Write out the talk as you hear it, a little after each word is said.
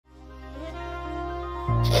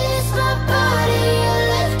Is my body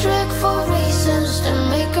electric for reasons to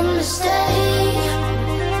make a mistake?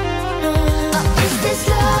 Is this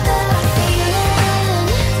love that I'm feeling?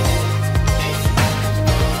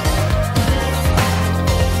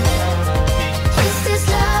 Is this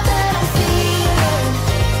love that I'm feeling?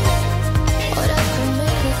 What else can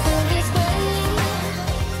make me feel this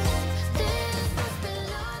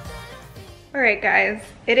way? Alright guys,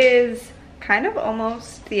 it is kind of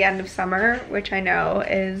almost the end of summer, which I know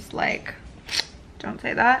is like, don't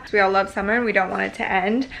say that. So we all love summer and we don't want it to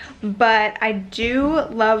end, but I do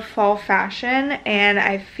love fall fashion and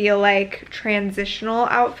I feel like transitional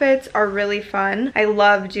outfits are really fun. I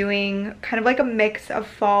love doing kind of like a mix of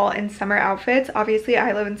fall and summer outfits. Obviously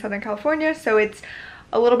I live in Southern California, so it's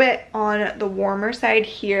a little bit on the warmer side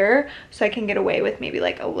here, so I can get away with maybe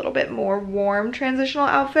like a little bit more warm transitional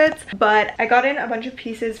outfits. But I got in a bunch of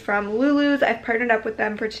pieces from Lulu's. I've partnered up with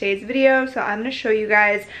them for today's video, so I'm going to show you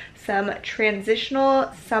guys some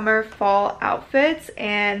transitional summer fall outfits,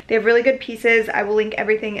 and they have really good pieces. I will link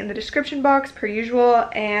everything in the description box per usual,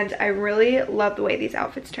 and I really love the way these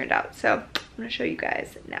outfits turned out, so I'm gonna show you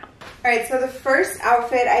guys now. Alright, so the first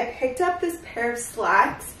outfit, I picked up this pair of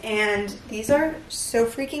slacks, and these are so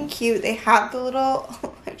freaking cute. They have the little,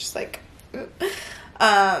 I just like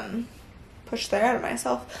pushed that out of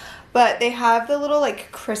myself, but they have the little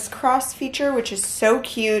like crisscross feature, which is so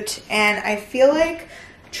cute, and I feel like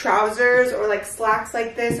trousers or like slacks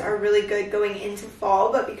like this are really good going into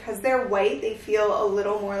fall, but because they're white they feel a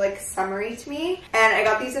little more like summery to me. And I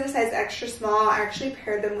got these in a size extra small. I actually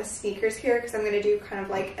paired them with sneakers here because I'm going to do kind of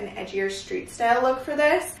like an edgier street style look for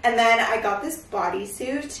this. And then I got this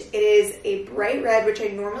bodysuit. It is a bright red, which I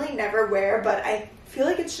normally never wear, but I feel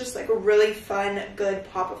like it's just like a really fun, good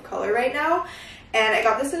pop of color right now. And I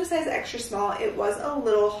got this in a size extra small. It was a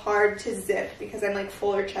little hard to zip because I'm like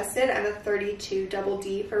fuller chested. I'm a 32 double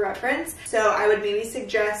D for reference. So I would maybe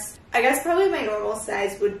suggest, I guess probably my normal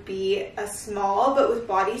size would be a small, but with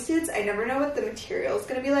bodysuits, I never know what the material is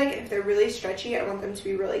going to be like. And if they're really stretchy, I want them to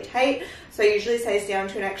be really tight. So I usually size down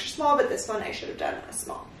to an extra small, but this one I should have done a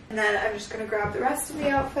small. And then I'm just going to grab the rest of the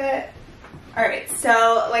outfit. Alright,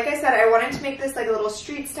 so like I said, I wanted to make this like a little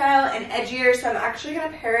street style and edgier, so I'm actually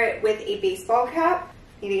going to pair it with a baseball cap.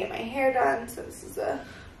 I need to get my hair done, so this is a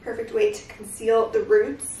perfect way to conceal the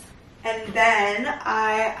roots. And then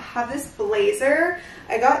I have this blazer.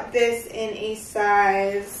 I got this in a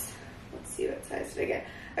size, let's see, what size did I get?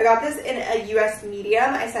 I got this in a US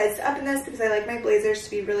medium. I sized up in this because I like my blazers to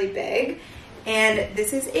be really big. And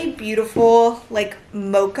this is a beautiful like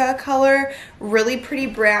mocha color, really pretty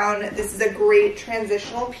brown. This is a great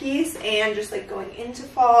transitional piece and just like going into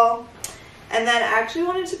fall. And then I actually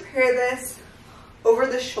wanted to pair this over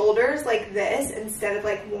the shoulders like this instead of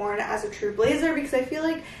like worn as a true blazer because I feel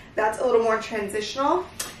like that's a little more transitional.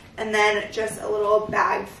 And then just a little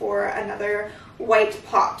bag for another white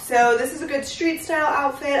pop. So this is a good street style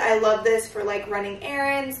outfit. I love this for like running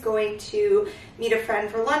errands, going to meet a friend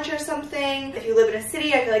for lunch or something. If you live in a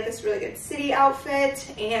city, I feel like this is a really good city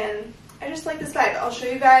outfit, and I just like this vibe. I'll show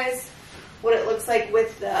you guys what it looks like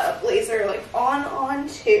with the blazer like on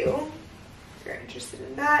too, if you're interested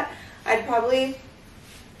in that. I'd probably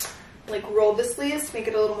like roll the sleeves to make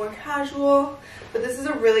it a little more casual, but this is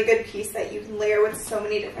a really good piece that you can layer with so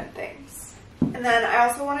many different things. And then I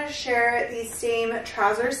also want to share these same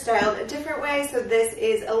trousers styled a different way. So this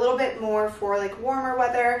is a little bit more for like warmer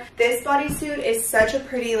weather. This bodysuit is such a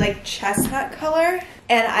pretty like chestnut color,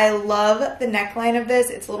 and I love the neckline of this.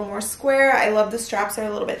 It's a little more square. I love the straps are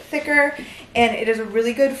a little bit thicker, and it is a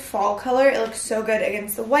really good fall color. It looks so good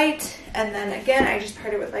against the white. And then again, I just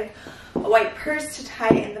paired it with like a white purse to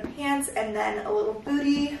tie in the pants, and then a little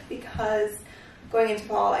bootie because going into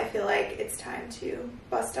fall, I feel like it's time to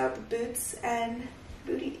bust out the boots and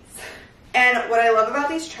booties. And what I love about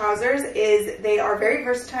these trousers is they are very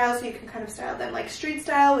versatile, so you can kind of style them like street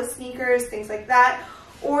style with sneakers, things like that.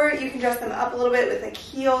 Or you can dress them up a little bit with like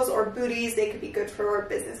heels or booties. They could be good for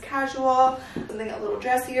business casual, something a little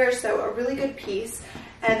dressier, so a really good piece.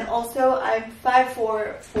 And also I'm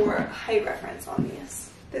 5'4" for height reference on these.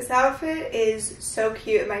 This outfit is so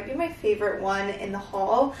cute. It might be my favorite one in the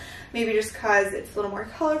haul, maybe just because it's a little more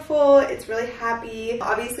colorful. It's really happy.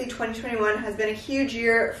 Obviously 2021 has been a huge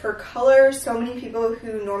year for color. So many people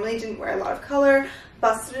who normally didn't wear a lot of color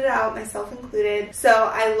busted it out, myself included. So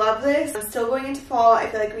I love this. I'm still going into fall. I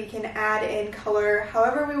feel like we can add in color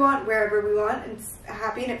however we want, wherever we want. It's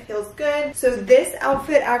happy and it feels good. So this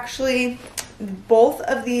outfit actually, both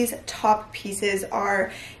of these top pieces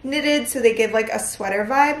are knitted, so they give like a sweater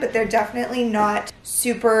vibe, but they're definitely not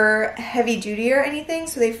super heavy duty or anything,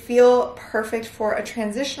 so they feel perfect for a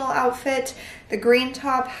transitional outfit. The green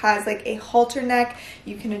top has like a halter neck.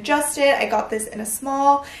 You can adjust it. I got this in a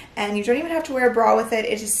small, and you don't even have to wear a bra with it.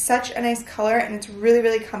 It is such a nice color, and it's really,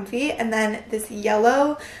 really comfy. And then this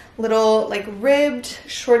yellow little like ribbed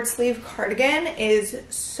short sleeve cardigan is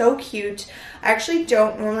so cute. I actually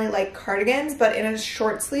don't normally like cardigans, but in a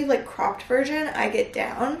short sleeve like cropped version, I get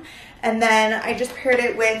down. And then I just paired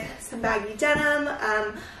it with some baggy denim,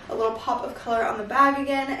 a little pop of color on the bag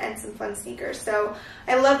again, and some fun sneakers. So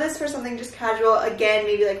I love this for something just casual. Again,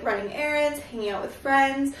 maybe like running errands, hanging out with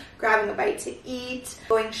friends, grabbing a bite to eat,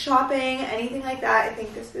 going shopping, anything like that. I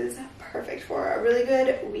think this is perfect for a really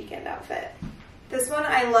good weekend outfit. This one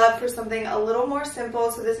I love for something a little more simple.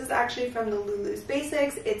 So this is actually from the Lulu's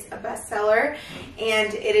Basics. It's a bestseller,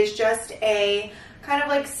 and it is just a kind of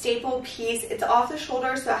like staple piece. It's off the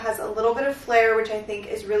shoulder, so it has a little bit of flare, which I think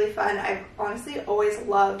is really fun. I've honestly always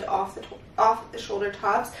loved off the shoulder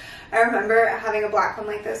tops. I remember having a black one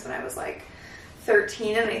like this when I was like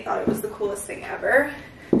 13, and I thought it was the coolest thing ever.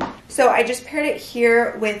 So I just paired it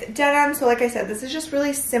here with denim. So like I said, this is just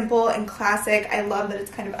really simple and classic. I love that it's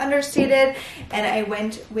kind of understated, and I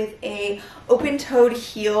went with a open-toed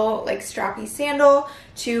heel, like strappy sandal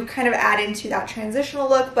to kind of add into that transitional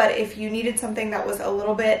look. But if you needed something that was a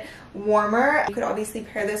little bit warmer, you could obviously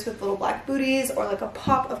pair this with little black booties or like a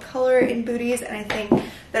pop of color in booties, and I think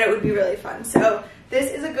that it would be really fun. So this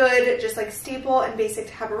is a good, just like staple and basic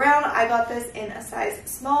to have around. I got this in a size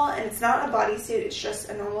small, and it's not a bodysuit, it's just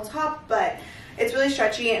a normal top, but it's really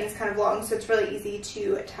stretchy and it's kind of long, so it's really easy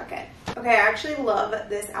to tuck in. Okay, I actually love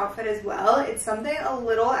this outfit as well. It's something a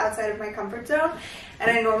little outside of my comfort zone, and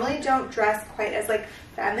I normally don't dress quite as like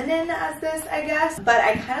feminine as this, I guess, but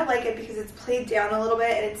I kind of like it because it's played down a little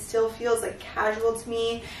bit and it still feels like casual to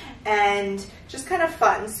me and just kind of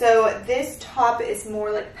fun. So this top is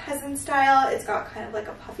more like peasant style. It's got kind of like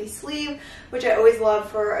a puffy sleeve, which I always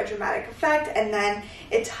love for a dramatic effect, and then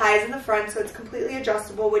it ties in the front, so it's completely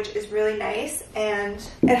adjustable, which is really nice, and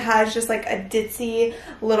it has just like a ditzy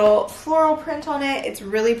little floral print on it. It's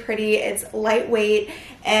really pretty, it's lightweight,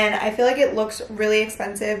 and I feel like it looks really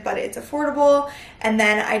expensive, but it's affordable. And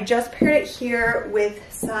then I just paired it here with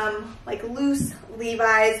some like loose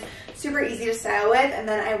Levi's, super easy to style with, and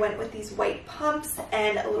then I went with these white pumps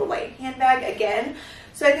and a little white handbag again.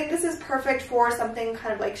 So I think this is perfect for something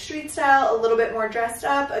kind of like street style, a little bit more dressed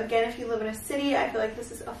up. Again, if you live in a city, I feel like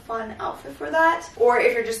this is a fun outfit for that. Or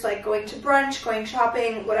if you're just like going to brunch, going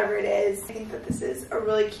shopping, whatever it is, I think that this is a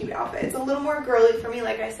really cute outfit. It's a little more girly for me,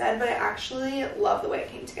 like I said, but I actually love the way it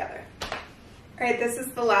came together. Alright, this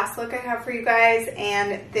is the last look I have for you guys,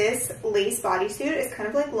 and this lace bodysuit is kind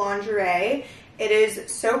of like lingerie. It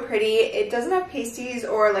is so pretty. It doesn't have pasties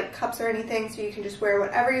or like cups or anything, so you can just wear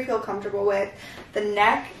whatever you feel comfortable with. The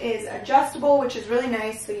neck is adjustable, which is really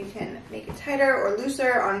nice, so you can make it tighter or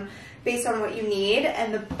looser based on what you need.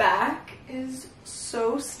 And the back is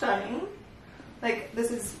so stunning. Like, this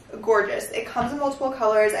is gorgeous. It comes in multiple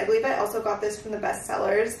colors. I believe I also got this from the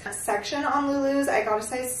bestsellers section on Lulu's. I got a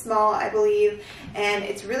size small, I believe, and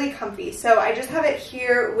it's really comfy. So I just have it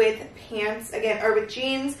here with pants, again, or with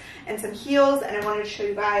jeans and some heels, and I wanted to show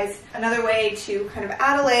you guys another way to kind of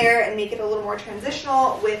add a layer and make it a little more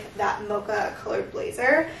transitional with that mocha colored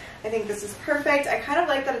blazer. I think this is perfect. I kind of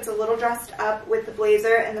like that it's a little dressed up with the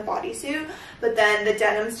blazer and the bodysuit, but then the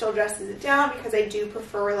denim still dresses it down because I do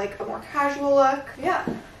prefer like a more casual look. Yeah.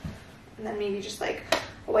 And then maybe just like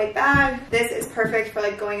a white bag. This is perfect for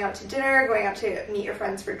like going out to dinner, going out to meet your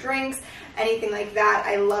friends for drinks, anything like that.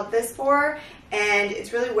 I love this for, and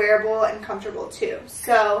it's really wearable and comfortable too.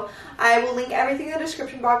 So I will link everything in the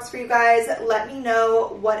description box for you guys. Let me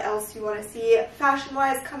know what else you want to see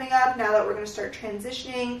fashion-wise coming up now that we're going to start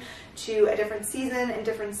transitioning to a different season and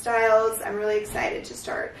different styles. I'm really excited to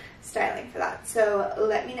start styling for that. So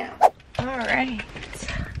let me know. Alright.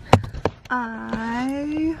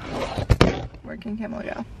 Where can Camilla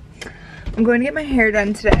go? I'm going to get my hair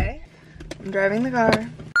done today. I'm driving the car.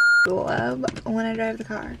 Love when I drive the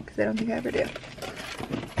car because I don't think I ever do.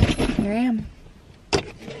 Here I am.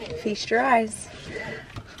 Feast your eyes.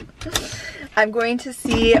 I'm going to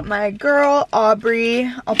see my girl Aubrey.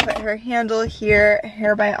 I'll put her handle here,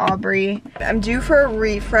 Hair by Aubrey. I'm due for a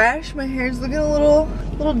refresh. My hair's looking a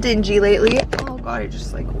little dingy lately. Oh god, I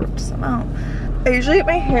just like ripped some out. I usually get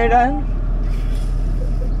my hair done.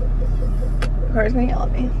 The car's gonna yell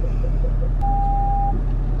at me.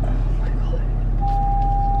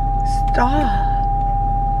 Stop.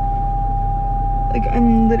 Like,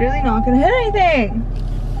 I'm literally not gonna hit anything.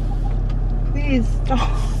 Please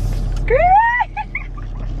stop. Screw it.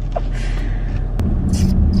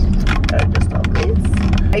 Gotta just stop, please.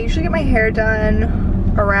 I usually get my hair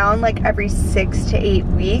done around like every 6 to 8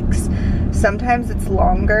 weeks. Sometimes it's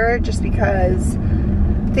longer just because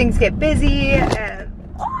things get busy and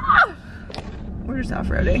we're just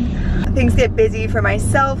off-roading. Things get busy for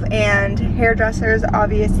myself and hairdressers,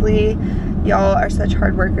 obviously. Y'all are such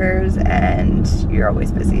hard workers and you're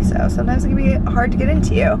always busy, so sometimes it can be hard to get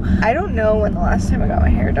into you. I don't know when the last time I got my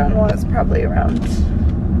hair done was, probably around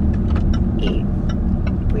 8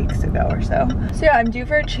 weeks ago or so. So yeah, I'm due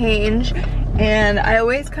for a change, and I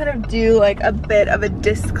always kind of do like a bit of a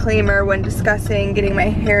disclaimer when discussing getting my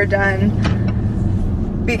hair done,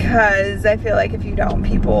 because I feel like if you don't,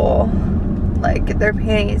 people like get their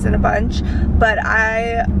panties in a bunch. But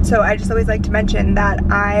I just always like to mention that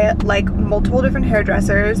I like multiple different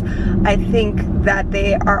hairdressers. I think that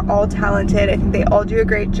they are all talented. I think they all do a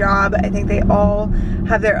great job. I think they all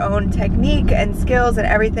have their own technique and skills and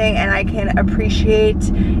everything, and I can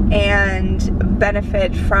appreciate and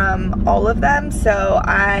benefit from all of them. So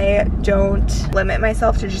I don't limit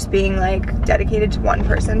myself to just being like dedicated to one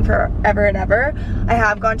person forever and ever. I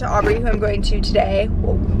have gone to Aubrey, who I'm going to today,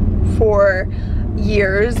 for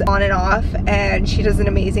years on and off, and she does an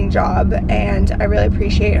amazing job and I really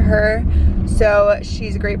appreciate her. So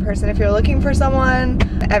she's a great person if you're looking for someone.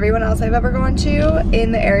 Everyone else I've ever gone to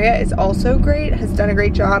in the area is also great, has done a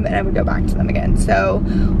great job, and I would go back to them again. So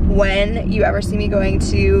when you ever see me going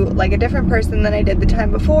to like a different person than I did the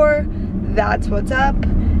time before, that's what's up.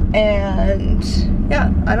 And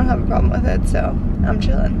yeah, I don't have a problem with it, so I'm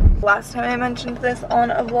chilling. Last time I mentioned this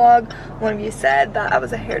on a vlog, one of you said that I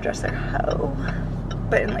was a hairdresser hoe,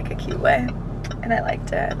 but in like a cute way, and I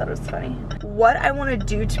liked it. I thought it was funny. What I want to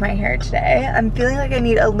do to my hair today, I'm feeling like I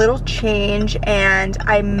need a little change, and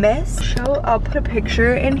I miss, I'll put a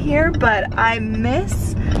picture in here, but I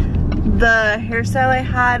miss the hairstyle I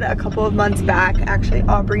had a couple of months back. Actually,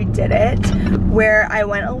 Aubrey did it, where I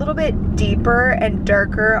went a little bit deeper and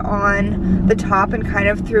darker on the top and kind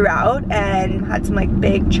of throughout, and had some like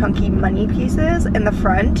big chunky money pieces in the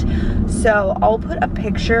front. So I'll put a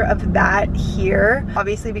picture of that here.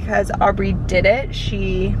 Obviously, because Aubrey did it,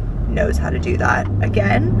 she knows how to do that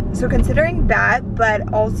again. So considering that,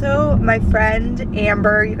 but also my friend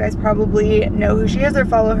Amber, you guys probably know who she is or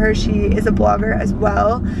follow her. She is a blogger as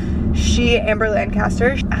well. Amber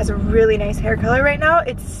Lancaster, has a really nice hair color right now.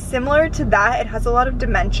 It's similar to that. It has a lot of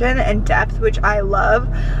dimension and depth, which I love,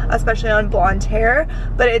 especially on blonde hair,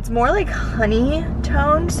 but it's more like honey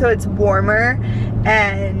toned, so it's warmer,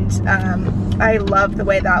 and I love the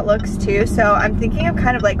way that looks too. So I'm thinking of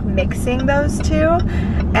kind of like mixing those two,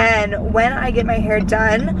 and when I get my hair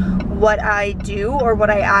done, what I do or what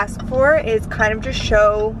I ask for is kind of just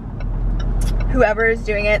show whoever is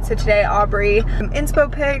doing it. So today, Aubrey, inspo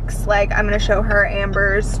pics, like I'm gonna show her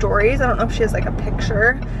Amber's stories. I don't know if she has like a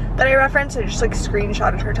picture that I referenced. I just like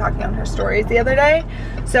screenshotted her talking on her stories the other day.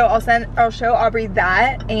 So I'll show Aubrey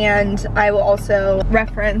that, and I will also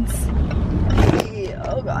reference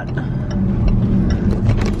oh god.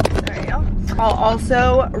 There you go. I'll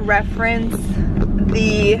also reference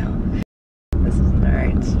this isn't the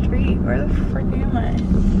right street. Where the frick am I?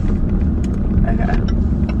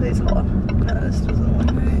 Okay. Please hold. No, this doesn't look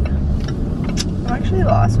right. I'm actually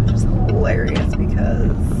lost, which is hilarious because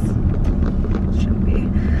it shouldn't be.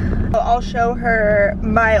 I'll show her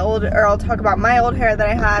I'll talk about my old hair that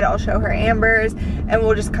I had. I'll show her Amber's, and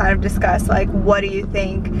we'll just kind of discuss like, what do you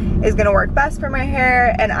think is gonna work best for my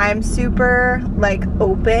hair? And I'm super like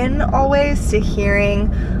open always to hearing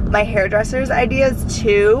my hairdresser's ideas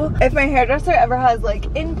too. If my hairdresser ever has like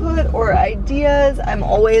input or ideas, I'm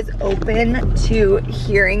always open to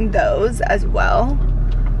hearing those as well.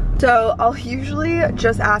 So I'll usually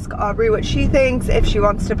just ask Aubrey what she thinks, if she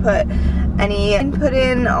wants to put any input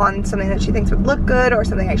in on something that she thinks would look good or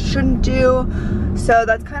something I shouldn't do. So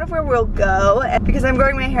that's kind of where we'll go. And because I'm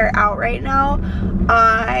growing my hair out right now,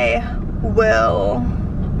 I will,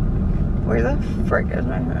 where the frick is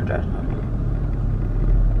my hairdresser?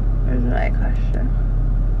 Here's my question.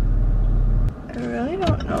 I really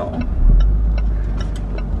don't know.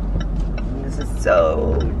 This is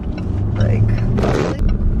so, like,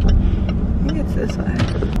 I think it's this way.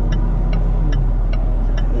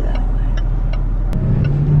 Maybe that way.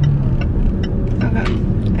 Okay,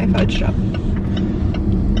 I fudged up.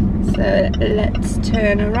 So let's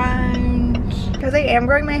turn around. Because I am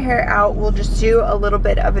growing my hair out, we'll just do a little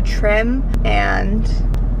bit of a trim, and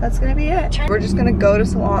that's gonna be it. We're just gonna go to the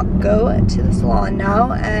salon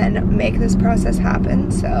now and make this process happen.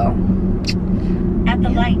 So at the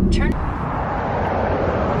light, turn.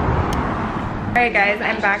 Alright, Alright guys,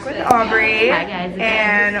 I'm back with Aubrey. Hi guys.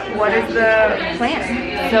 And what is the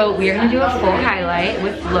plan? So we're gonna do a full highlight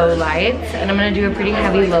with low lights, and I'm gonna do a pretty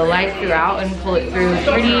heavy low light throughout and pull it through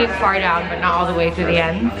pretty far down, but not all the way through the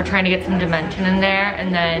end. We're trying to get some dimension in there,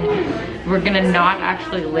 and then we're gonna not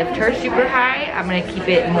actually lift her super high. I'm gonna keep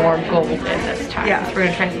it more golden this time. Yeah. So we're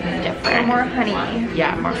gonna try something different. More honey.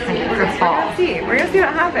 Yeah, more honey for fall. We're gonna see what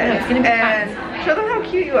happens. Yeah, it's gonna be and fun. Show them how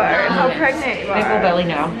cute you are and how pregnant you are. Big old belly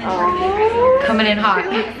now. Oh. Coming in hot.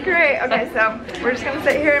 She looks great. Okay, so we're just gonna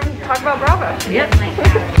sit here and talk about Bravo. Yep.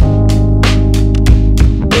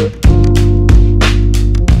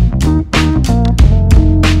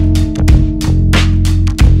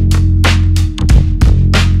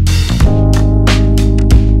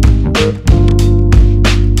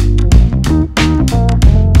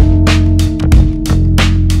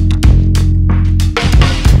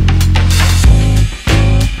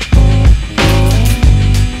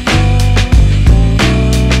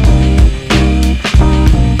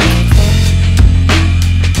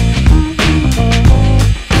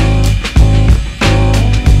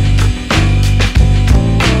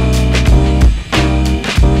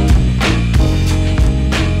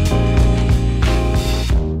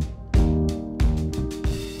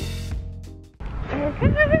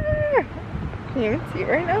 Can you even see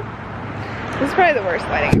right now? This is probably the worst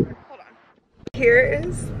lighting ever. Hold on. Here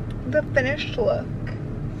is the finished look.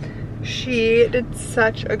 She did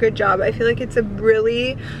such a good job. I feel like it's a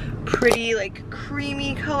really pretty, like,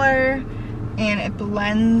 creamy color, and it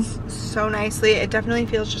blends so nicely. It definitely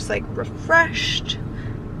feels just like refreshed,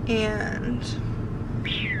 and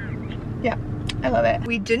yeah, I love it.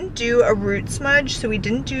 We didn't do a root smudge, so we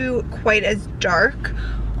didn't do quite as dark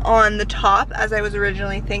on the top as I was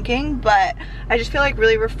originally thinking, but I just feel like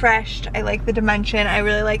really refreshed. I like the dimension, I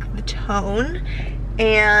really like the tone,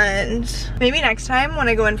 and maybe next time when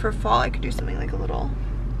I go in for fall I could do something like a little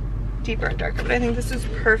deeper and darker, but I think this is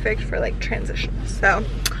perfect for like transitional. So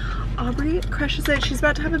Aubrey crushes it. She's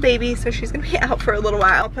about to have a baby, so she's gonna be out for a little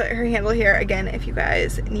while. I'll put her handle here again if you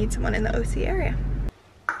guys need someone in the OC area.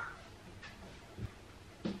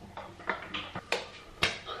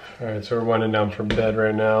 Alright, so we're winding down from bed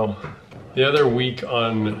right now. The other week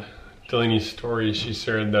on Delaney's story, she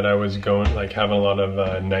shared that I was having a lot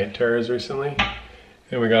of night terrors recently.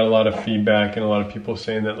 And we got a lot of feedback and a lot of people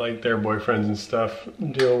saying that like their boyfriends and stuff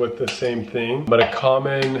deal with the same thing. But a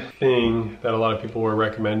common thing that a lot of people were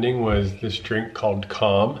recommending was this drink called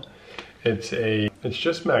Calm. It's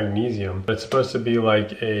just magnesium. It's supposed to be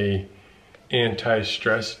like a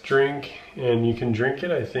anti-stress drink, and you can drink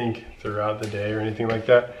it I think throughout the day or anything like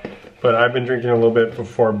that, but I've been drinking a little bit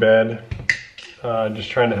before bed, just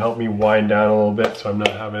trying to help me wind down a little bit so I'm not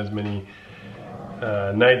having as many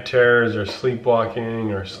night terrors or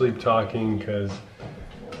sleepwalking or sleep talking, because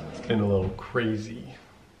it's been a little crazy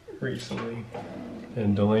recently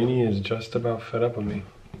and Delaney is just about fed up with me.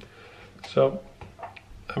 So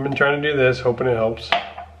I've been trying to do this, hoping it helps.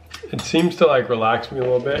 It seems to like relax me a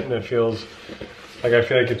little bit, and it feels like I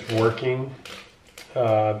feel like it's working.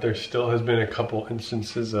 There still has been a couple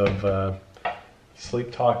instances of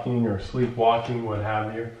sleep talking or sleepwalking, what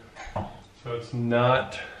have you. So it's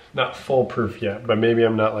not foolproof yet, but maybe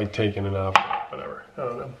I'm not like taking enough, whatever. I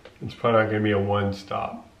don't know. It's probably not gonna be a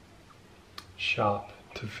one-stop shop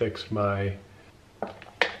to fix my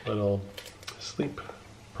little sleep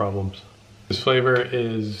problems. This flavor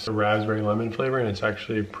is a raspberry lemon flavor, and it's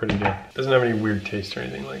actually pretty good. It doesn't have any weird taste or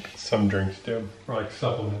anything like some drinks do, or like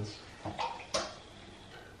supplements.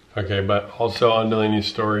 Okay, but also on Delaney's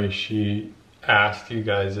story, she asked you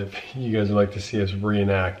guys if you guys would like to see us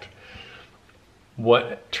reenact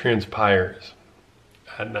what transpires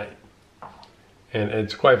at night. And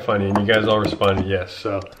it's quite funny, and you guys all responded yes,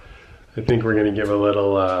 so I think we're gonna give a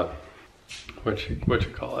little, what you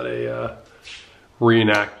call it, a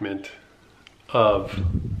reenactment of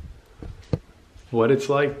what it's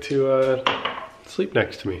like to sleep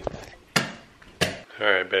next to me. All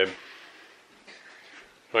right, babe.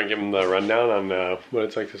 Want to give him the rundown on what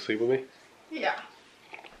it's like to sleep with me? Yeah.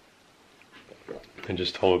 And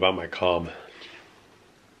just told him about my Calm.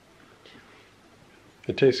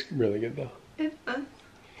 It tastes really good though. It does.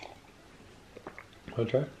 Wanna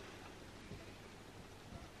try?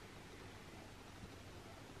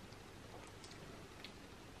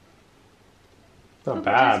 Not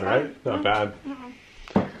bad, right? Not bad.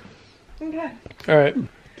 Okay. All right.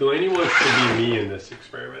 Delaney wants to be me in this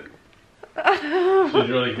experiment. She's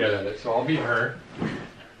really good at it, so I'll be her.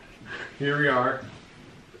 Here we are,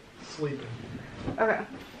 sleeping. Okay.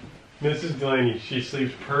 This is Delaney. She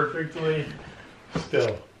sleeps perfectly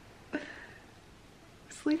still.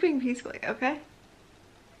 Sleeping peacefully, okay?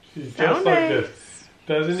 She's So just like nice. this.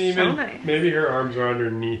 Doesn't even, So nice. maybe her arms are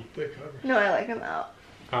underneath the cover. No, I like him out.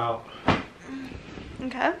 Out.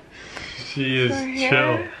 Okay. She is We're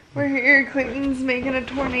chill. here. We're here. Clayton's making a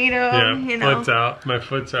tornado. Yeah, You know. foot's out. My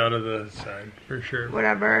foot's out of the side for sure.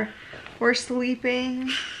 Whatever. We're sleeping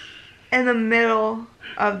in the middle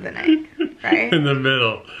of the night, right? In the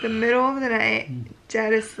middle. The middle of the night,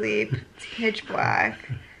 dead asleep, it's pitch black.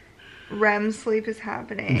 REM sleep is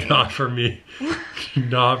happening. Not for me.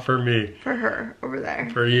 Not for me. For her, over there.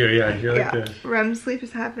 For you, yeah, you're like this. REM sleep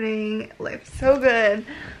is happening. Life's so good.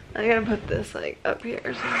 I gotta put this like up here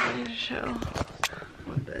so I can show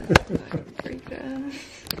what this freak is.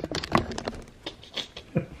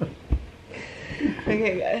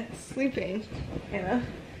 Okay guys, sleeping. Yeah.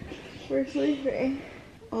 We're sleeping.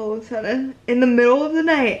 All of a sudden, in the middle of the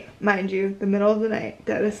night, mind you, the middle of the night,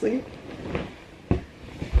 dead asleep.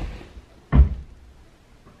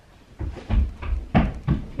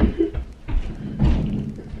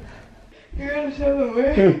 You're gonna show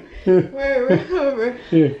them where over.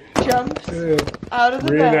 Jumps out of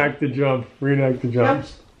the Reenact bed. the jump. Reenact the jump.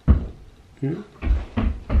 Jumps.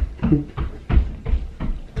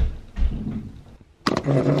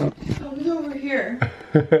 Comes over here.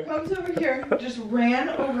 Comes over here. Just ran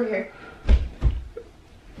over here.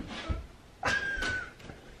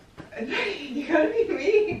 You gotta be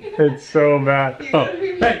me. It's so bad. You Oh, gotta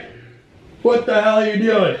be me. hey! What the hell are you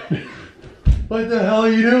doing? What the hell are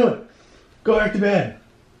you doing? Go back to bed.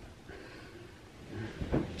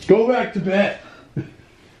 Go back to bed.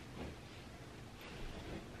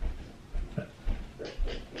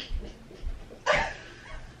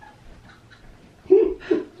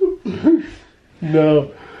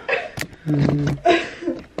 No.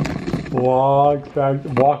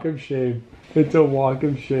 Walk of shame. It's a walk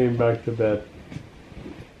of shame back to bed.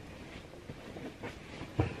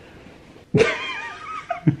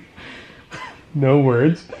 No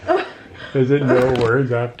words? Is it no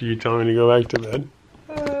words after you tell me to go back to bed?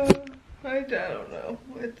 I don't know.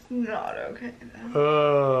 It's not okay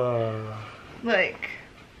though. Like,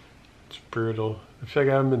 It's brutal. I feel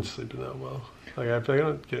like I haven't been sleeping that well. Like I feel like I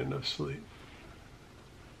don't get enough sleep.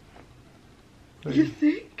 Like, you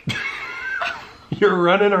think? you're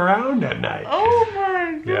running around at night. Oh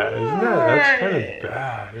my god. Yeah, isn't that's kind of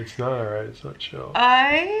bad. It's not alright. It's not chill.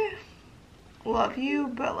 I love you,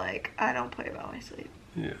 but like, I don't play about my sleep.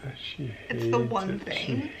 Yeah, she hates It's the one it.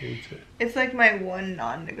 thing. She hates it. It's like my one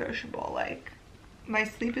non-negotiable. Like, my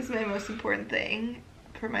sleep is my most important thing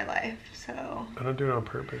for my life, so. I don't do it on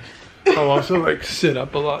purpose. I'll also like sit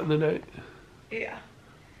up a lot in the night. Yeah.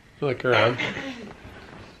 Look around.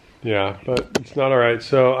 Yeah, but it's not alright.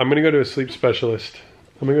 So I'm gonna go to a sleep specialist.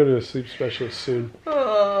 I'm gonna go to a sleep specialist soon.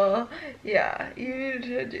 Oh, yeah. You need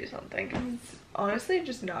to do something. 'Cause it's honestly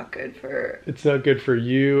just not good for. It's not good for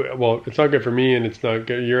you. Well, it's not good for me, and it's not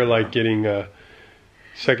good. You're like getting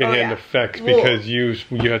secondhand effects because you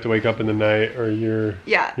have to wake up in the night, or you're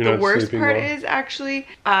Yeah. you're The not worst sleeping part well. is actually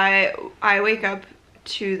I wake up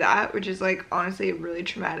to that, which is like honestly a really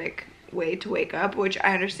traumatic way to wake up. Which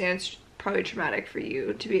I understand it's probably traumatic for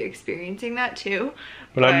you to be experiencing that too.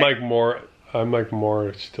 But I'm like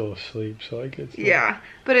more still asleep, so like it's not, yeah,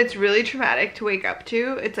 but it's really traumatic to wake up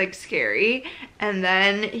to. It's like scary, and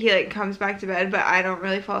then he like comes back to bed, but I don't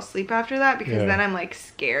really fall asleep after that because then I'm like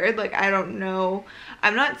scared. Like I don't know,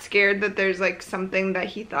 I'm not scared that there's like something that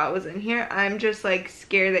he thought was in here. I'm just like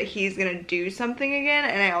scared that he's gonna do something again,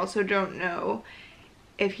 and I also don't know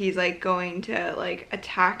if he's like going to like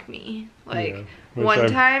attack me. Like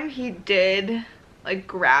one time he did like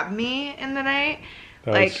grab me in the night.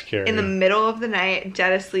 That like was scary. in the middle of the night,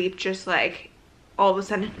 dead asleep, just like all of a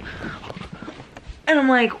sudden, and I'm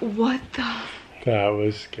like, what the? That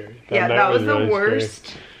was scary. That was the really worst.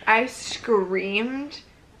 scary. I screamed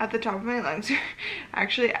at the top of my lungs.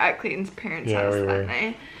 Actually, at Clayton's parents' house that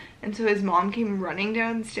night, and so his mom came running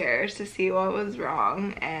downstairs to see what was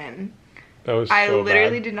wrong, and That was I so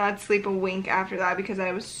literally bad. did not sleep a wink after that because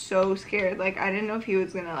I was so scared. Like, I didn't know if he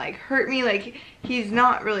was gonna like hurt me. Like, he's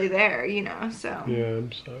not really there, you know, so. Yeah,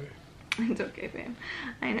 I'm sorry. It's okay, fam.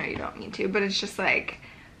 I know you don't mean to, but it's just like,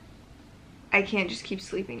 I can't just keep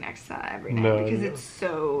sleeping next to that every night because it's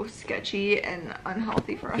so sketchy and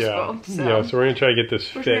unhealthy for us both. So yeah, so we're gonna try to get this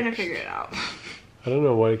fixed. we're trying to figure it out. I don't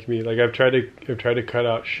know what it can be. Like I've tried to cut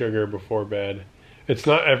out sugar before bed. It's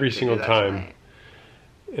not every single time. Tonight.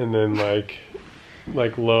 And then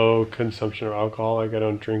like low consumption of alcohol. Like I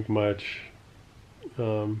don't drink much.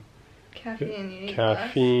 Caffeine. You need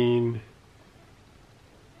Caffeine.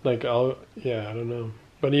 Like I don't know.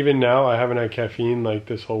 But even now I haven't had caffeine like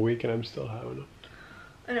this whole week and I'm still having them.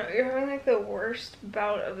 I know, you're having like the worst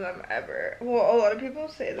bout of them ever. Well, a lot of people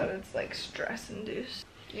say that it's like stress induced.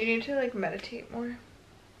 You need to like meditate more.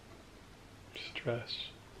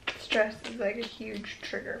 Stress is like a huge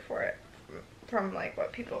trigger for it, from like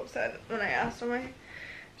what people have said when I asked on my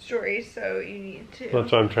story. So you need to.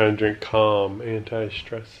 That's why I'm trying to drink calm,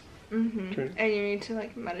 anti-stress. Drink. And you need to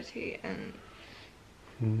like meditate, and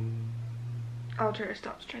I'll try to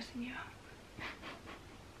stop stressing you out.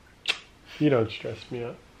 You don't stress me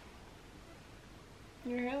out.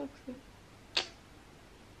 Your hair looks good.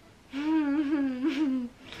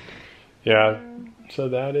 Yeah. So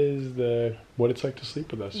that is what it's like to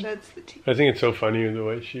sleep with us. That's the tea. I think it's so funny the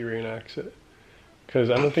way she reenacts it. Because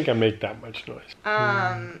I don't think I make that much noise.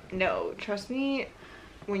 No, trust me,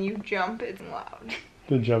 when you jump, it's loud.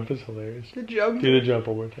 The jump is hilarious. The jump? Do the jump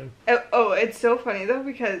one more time. Oh, it's so funny though,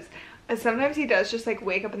 because sometimes he does just like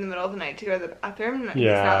wake up in the middle of the night to go to the bathroom, and he's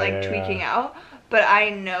not like tweaking out. But I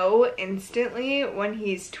know instantly when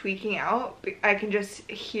he's tweaking out. I can just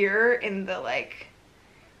hear in the like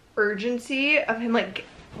urgency of him like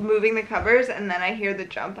moving the covers, and then I hear the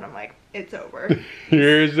jump, and I'm like, it's over.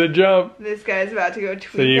 Here's the jump. This guy's about to go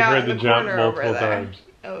tweak so you've out heard in the the jump corner over multiple there. times.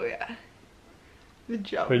 Oh yeah, the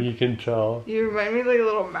jump. But you can tell. You remind me of like a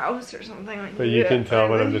little mouse or something. When But you can tell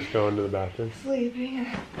when I'm just going to the bathroom. Sleeping.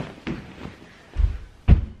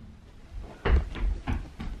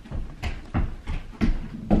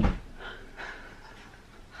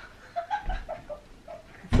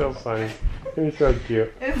 So funny. You're so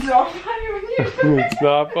cute. It's not funny when you do it. It's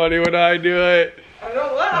not funny when I do it. I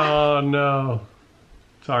don't laugh. Oh no.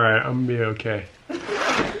 It's alright, I'm gonna be okay.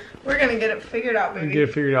 We're gonna get it figured out, baby. We'll get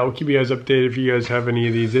it figured out. We'll keep you guys updated if you guys have any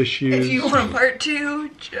of these issues. If you want a part 2,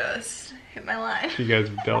 just hit my line. If you guys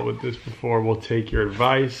have dealt with this before, we'll take your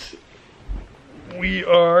advice. We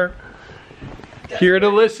are here to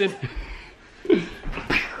listen.